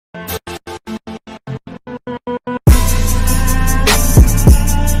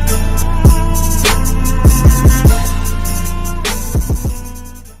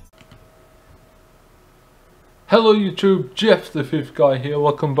Hello YouTube, Jeff the Fifth Guy here.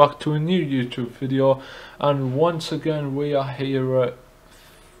 Welcome back to a new YouTube video, and once again we are here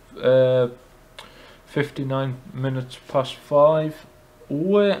at 59 minutes past 5,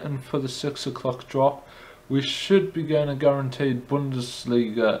 waiting for the 6 o'clock drop. We should be getting a guaranteed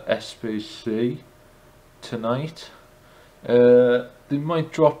Bundesliga Sbc tonight. They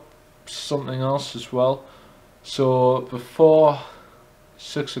might drop something else as well, so before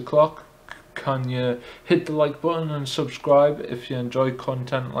 6 o'clock, can you hit the like button and subscribe if you enjoy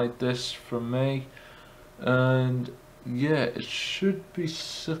content like this from me? And yeah, it should be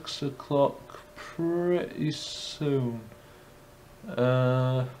 6 o'clock pretty soon.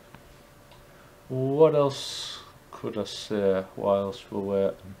 What else could I say whilst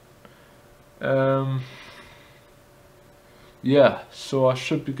we're waiting? Yeah, so I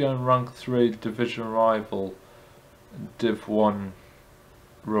should be getting rank 3 division rival div 1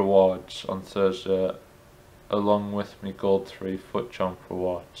 rewards on Thursday, along with me gold 3 foot jump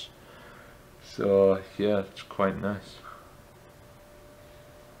rewards. So yeah, it's quite nice.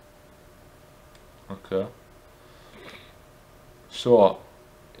 Okay, so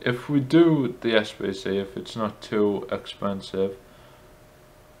if we do the SBC, if it's not too expensive,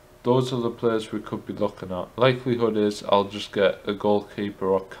 those are the players we could be looking at. Likelihood is I'll just get a goalkeeper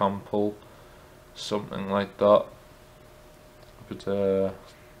or Campbell, something like that. But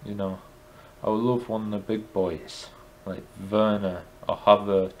you know, I would love one of the big boys like Werner or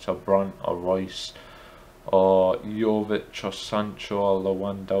Havertz or Brandt or Royce or Jovic or Sancho or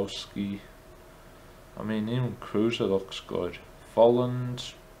Lewandowski. I mean, even Cruiser looks good.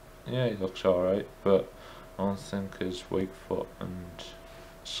 Folland, yeah, he looks alright, but I don't think his weak foot and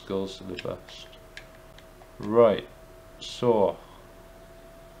skills are the best. Right, so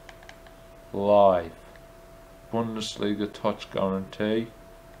live Bundesliga Tots guarantee.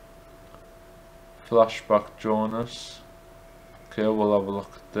 Flashback Jonas. Okay, we'll have a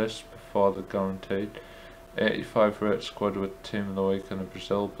look at this before the guaranteed. 85 rated squad with team of the week and a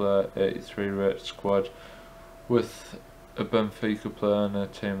Brazil player. 83 rated squad with a Benfica player and a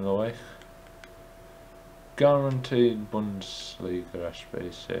team of the week. Guaranteed Bundesliga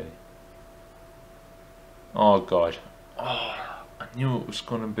SBC. Oh god. Oh, I knew it was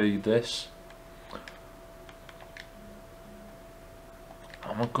going to be this.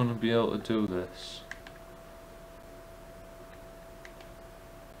 Am I going to be able to do this?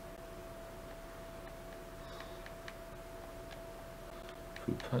 If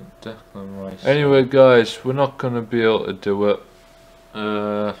we put Declan Rice. Anyway guys, we're not going to be able to do it.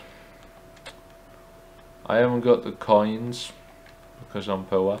 I haven't got the coins because I'm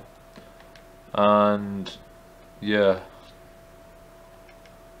poor. And yeah,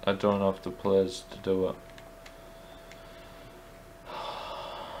 I don't have the players to do it.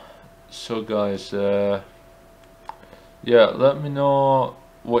 So guys, yeah, let me know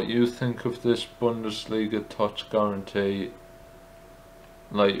what you think of this Bundesliga Tots guarantee,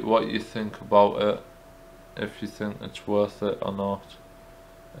 like what you think about it, if you think it's worth it or not.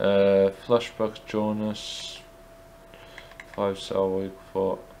 Flashback Jonas, 5-star weak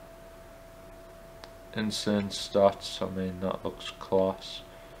foot, insane stats. I mean, that looks class.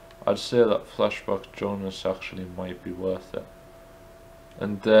 I'd say that Flashback Jonas actually might be worth it.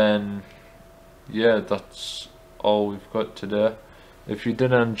 And then yeah, that's all we've got today. If you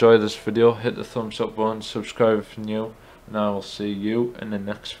did enjoy this video, hit the thumbs up button, subscribe if you're new, and I will see you in the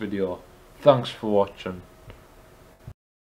next video. Thanks for watching.